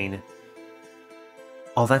the rain.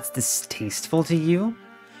 All that's distasteful to you?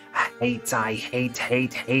 I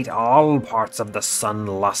hate all parts of the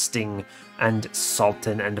sun-lusting and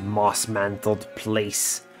sultan and moss-mantled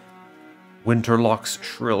place. Winterlock's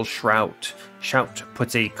shrill shout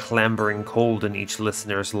puts a clambering cold in each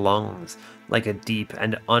listener's lungs, like a deep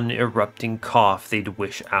and unerupting cough they'd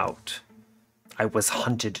wish out. I was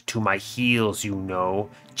hunted to my heels, you know,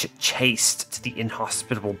 chased to the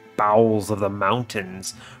inhospitable bowels of the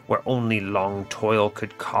mountains, where only long toil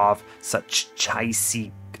could carve such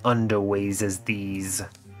chicey underways as these.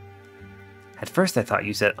 At first I thought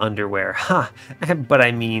you said underwear, but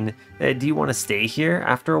I mean, do you want to stay here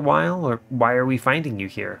after a while, or why are we finding you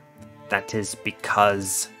here? That is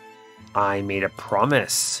because I made a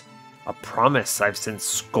promise I've since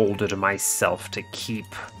scolded myself to keep.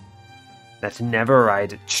 That never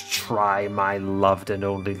I'd try my loved and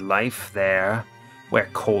only life there, where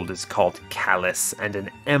cold is called callous and an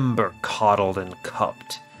ember coddled and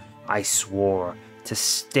cupped. I swore to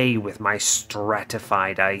stay with my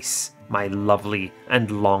stratified ice, my lovely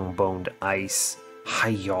and long-boned ice,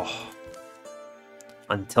 hayo,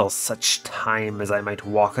 until such time as I might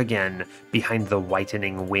walk again behind the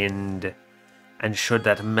whitening wind. And should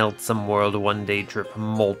that meltsome world one day drip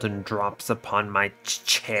molten drops upon my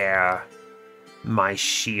chair, my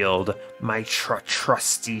shield, my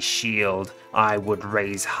trusty shield, I would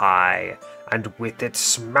raise high, and with it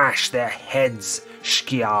smash their heads,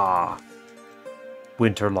 Skya.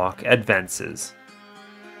 Winterlock advances.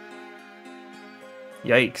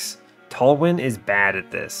 Yikes. Talwyn is bad at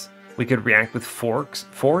this. We could react with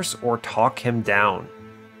force or talk him down.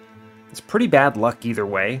 It's pretty bad luck either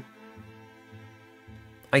way.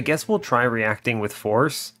 I guess we'll try reacting with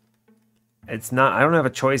force. It's not, I don't have a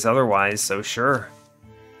choice otherwise, so sure.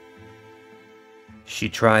 She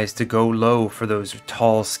tries to go low for those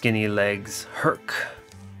tall, skinny legs. Herk.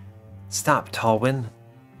 Stop, Talwyn.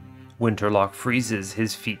 Winterlock freezes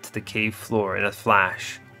his feet to the cave floor in a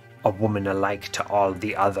flash. A woman alike to all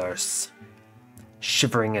the others.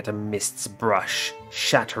 shivering at a mist's brush,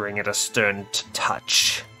 shattering at a stern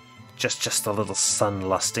touch. Just a little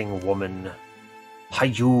sun-lusting woman.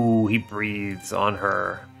 Hayu, he breathes on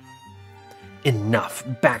her. Enough,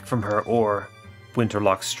 back from her, or...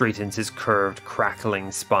 Winterlock straightens his curved,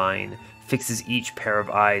 crackling spine, fixes each pair of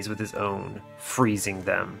eyes with his own, freezing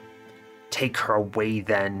them. Take her away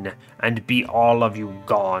then, and be all of you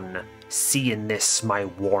gone. See in this my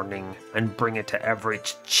warning, and bring it to every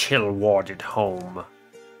chill-warded home.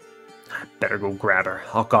 Better go grab her,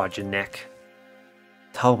 I'll guard your neck.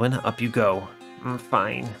 Talwyn, up you go.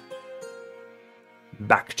 Fine.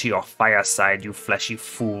 Back to your fireside, you fleshy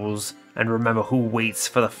fools, and remember who waits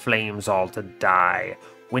for the flames all to die.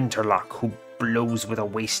 Winterlock, who blows with a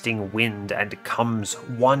wasting wind and comes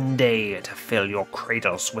one day to fill your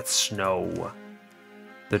cradles with snow.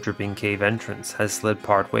 The dripping cave entrance has slid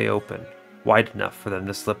partway open, wide enough for them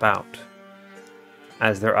to slip out.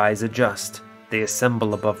 As their eyes adjust, they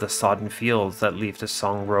assemble above the sodden fields that lead to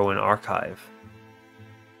Songroan Archive.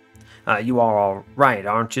 You are all right,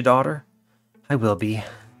 aren't you, daughter? I will be.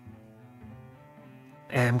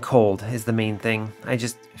 I'm cold, is the main thing. I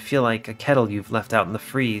just feel like a kettle you've left out in the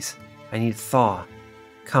freeze. I need thaw.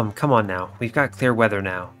 Come on now. We've got clear weather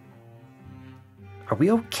now. Are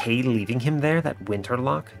we okay leaving him there, that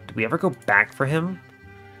Winterlock? Do we ever go back for him?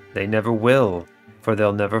 They never will, for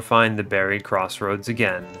they'll never find the buried crossroads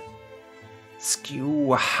again.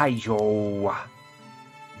 Skew hi-yo.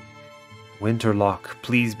 Winterlock,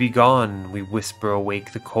 please be gone, we whisper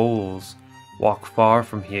awake the coals. Walk far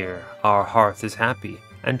from here, our hearth is happy,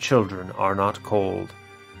 and children are not cold.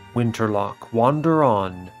 Winterlock, wander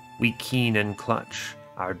on, we keen and clutch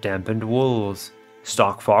our dampened wools.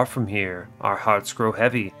 Stalk far from here, our hearts grow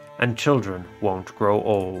heavy, and children won't grow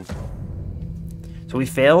old. So we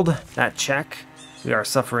failed that check. We are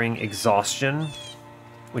suffering exhaustion,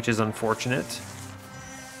 which is unfortunate.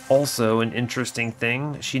 Also, an interesting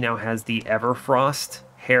thing, she now has the Everfrost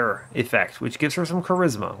hair effect, which gives her some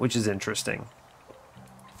charisma, which is interesting.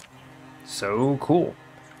 So cool.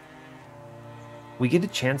 We get a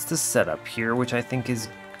chance to set up here, which I think is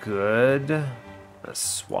good. Let's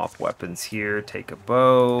swap weapons here, take a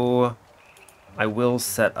bow. I will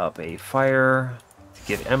set up a fire to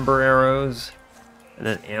get ember arrows, and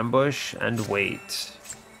then ambush and wait.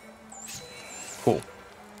 Cool.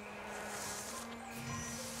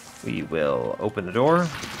 We will open the door.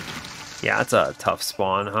 Yeah, that's a tough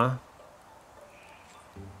spawn, huh?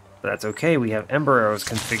 But that's okay, we have ember arrows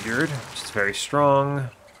configured, which is very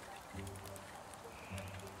strong.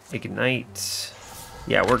 Ignite.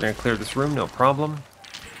 Yeah, we're gonna clear this room, no problem.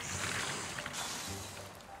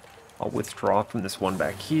 I'll withdraw from this one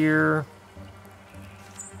back here.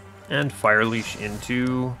 And fire leash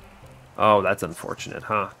into... Oh, that's unfortunate,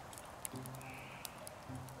 huh?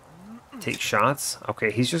 Take shots.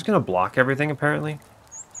 Okay, he's just gonna block everything, apparently.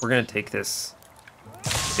 We're gonna take this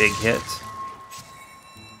big hit.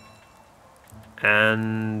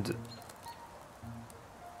 And...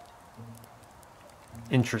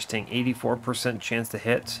 Interesting, 84% chance to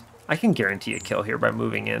hit. I can guarantee a kill here by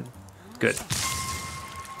moving in. Good.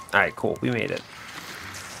 Alright, cool, we made it.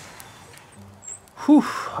 Whew,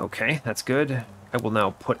 okay, that's good. I will now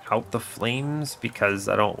put out the flames because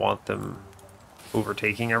I don't want them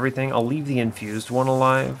overtaking everything. I'll leave the infused one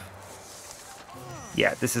alive.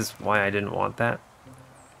 Yeah, this is why I didn't want that.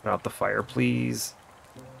 Put out the fire, please.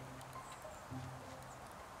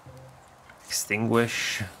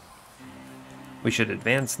 Extinguish. We should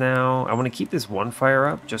advance now. I want to keep this one fire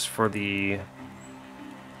up just for the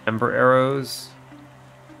ember arrows.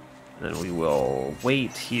 Then we will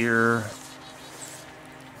wait here.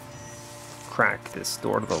 Crack this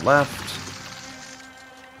door to the left.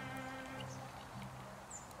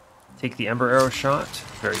 Take the ember arrow shot.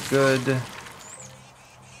 Very good.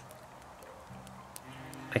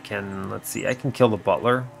 I can, let's see, I can kill the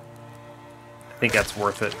butler. I think that's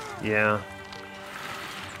worth it. Yeah.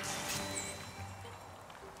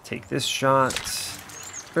 Take this shot.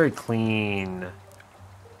 Very clean.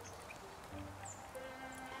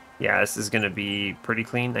 Yeah, this is going to be pretty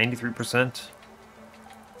clean. 93%.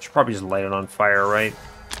 Should probably just light it on fire, right?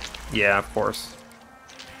 Yeah, of course.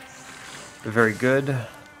 Very good.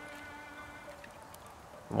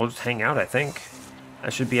 We'll just hang out, I think.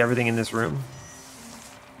 That should be everything in this room.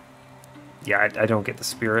 Yeah, I don't get the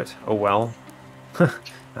spirit. Oh well.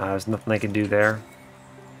 There's nothing I can do there.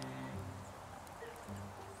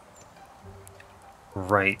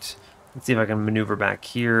 Right. Let's see if I can maneuver back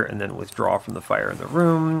here and then withdraw from the fire in the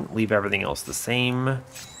room. Leave everything else the same.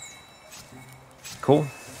 Cool.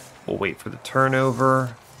 We'll wait for the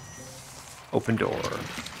turnover. Open door.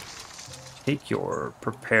 Take your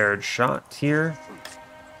prepared shot here.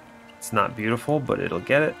 It's not beautiful, but it'll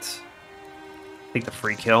get it. Take the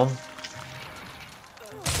free kill.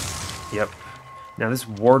 Yep. Now this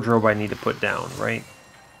wardrobe I need to put down, right?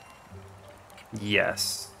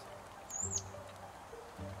 Yes.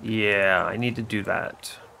 Yeah, I need to do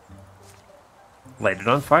that. Light it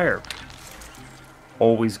on fire.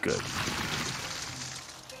 Always good.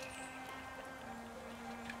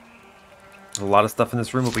 There's a lot of stuff in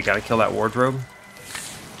this room, but we gotta kill that wardrobe.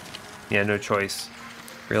 Yeah, no choice.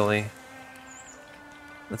 Really.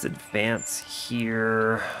 Let's advance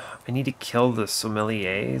here. I need to kill the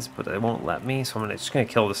sommeliers, but it won't let me, so I'm just gonna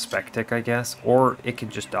kill the Spectic, I guess. Or it could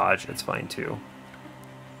just dodge, it's fine too.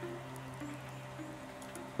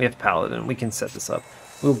 We have Paladin, we can set this up.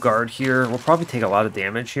 We'll guard here. We'll probably take a lot of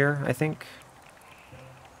damage here, I think.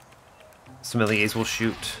 Sommeliers will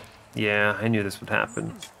shoot. Yeah, I knew this would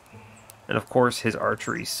happen. And of course, his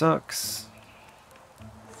archery sucks.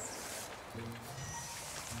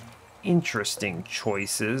 Interesting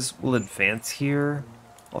choices. We'll advance here.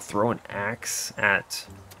 I'll throw an axe at...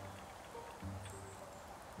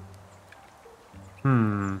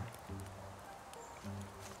 Kind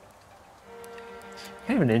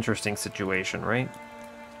of an interesting situation, right?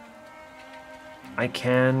 I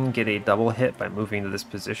can get a double hit by moving to this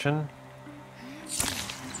position.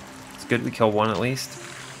 It's good we kill one at least.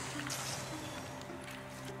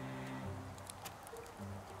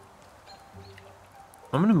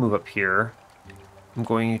 I'm going to move up here. I'm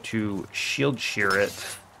going to shield shear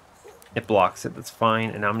it. It blocks it, that's fine.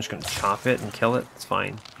 And now I'm just going to chop it and kill it, that's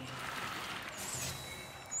fine.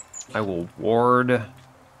 I will ward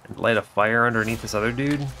and light a fire underneath this other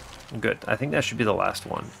dude. Good, I think that should be the last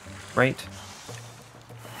one, right?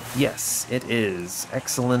 Yes, it is.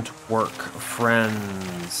 Excellent work,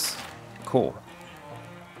 friends. Cool.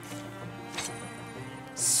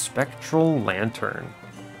 Spectral Lantern.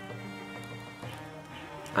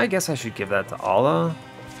 I guess I should give that to Allah.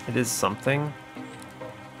 It is something.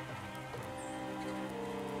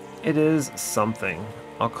 It is something.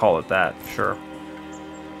 I'll call it that, sure.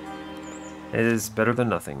 It is better than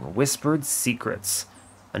nothing. Whispered Secrets.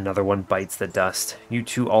 Another one bites the dust. You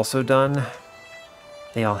two also done?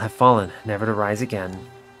 They all have fallen, never to rise again.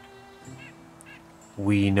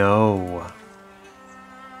 We know.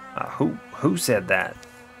 Who said that?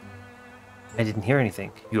 I didn't hear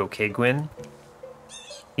anything. You okay, Gwyn?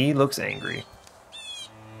 He looks angry.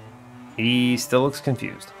 He still looks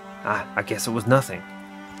confused. I guess it was nothing.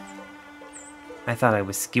 I thought I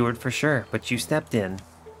was skewered for sure, but you stepped in.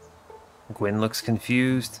 Gwyn looks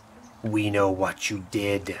confused. We know what you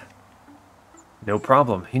did. No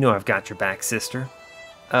problem. You know I've got your back, sister.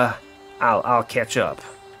 I'll catch up.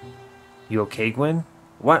 You okay, Gwyn?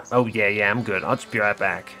 What? Oh, yeah, I'm good. I'll just be right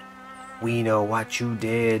back. We know what you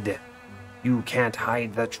did. You can't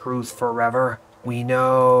hide the truth forever. We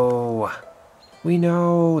know. We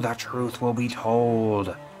know the truth will be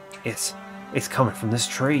told. It's coming from this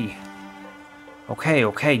tree.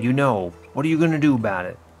 Okay, you know. What are you gonna do about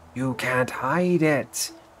it? You can't hide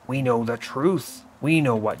it. We know the truth. We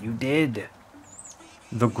know what you did.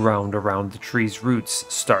 The ground around the tree's roots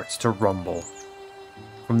starts to rumble.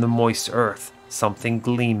 From the moist earth, something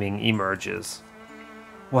gleaming emerges.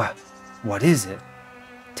 What is it?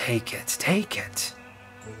 Take it.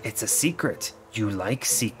 It's a secret. You like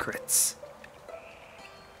secrets.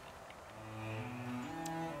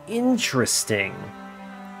 Interesting.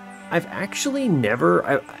 I've actually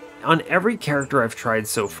never... on every character I've tried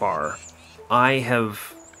so far, I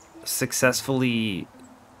have successfully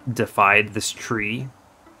defied this tree.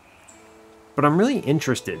 But I'm really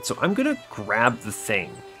interested, so I'm gonna grab the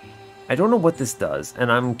thing. I don't know what this does,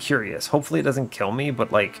 and I'm curious. Hopefully it doesn't kill me,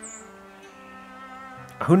 but like...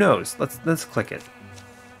 who knows? Let's click it.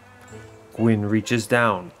 Gwyn reaches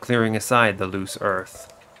down, clearing aside the loose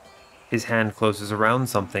earth. His hand closes around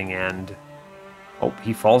something and... oh,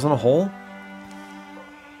 he falls in a hole?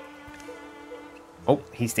 Oh,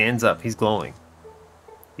 he stands up. He's glowing.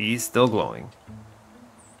 He's still glowing.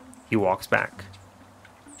 He walks back.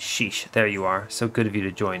 Sheesh, there you are. So good of you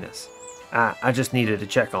to join us. I just needed to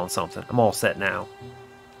check on something. I'm all set now.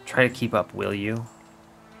 Try to keep up, will you?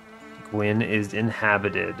 Gwyn is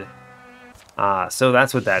inhabited. So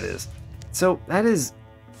that's what that is. So that is...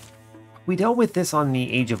 we dealt with this on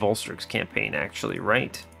the Age of Ulstrix campaign, actually,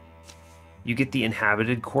 right? You get the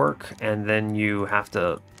inhabited quirk, and then you have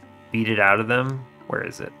to beat it out of them. Where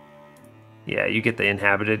is it? Yeah, you get the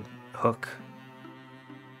inhabited hook.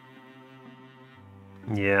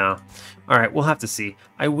 Yeah. Alright, we'll have to see.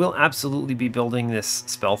 I will absolutely be building this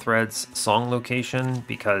Spellthreads song location,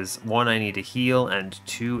 because 1, I need to heal, and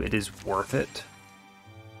 2, it is worth it.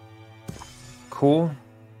 Cool.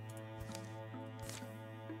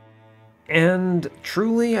 And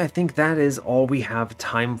truly, I think that is all we have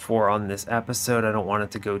time for on this episode. I don't want it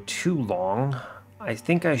to go too long. I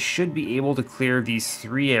think I should be able to clear these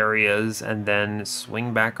 3 areas and then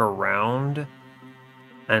swing back around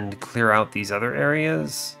and clear out these other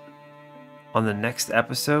areas on the next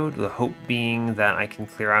episode, the hope being that I can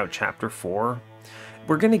clear out Chapter 4.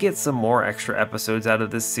 We're going to get some more extra episodes out of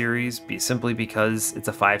this series, simply because it's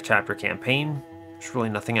a 5-chapter campaign. There's really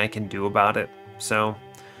nothing I can do about it, so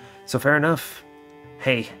fair enough.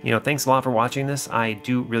 Hey, thanks a lot for watching this. I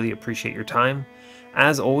do really appreciate your time.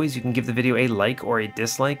 As always, you can give the video a like or a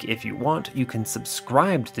dislike if you want. You can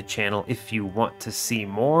subscribe to the channel if you want to see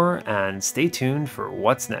more, and stay tuned for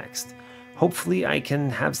what's next. Hopefully I can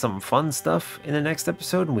have some fun stuff in the next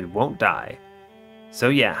episode and we won't die. So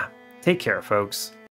yeah, take care, folks.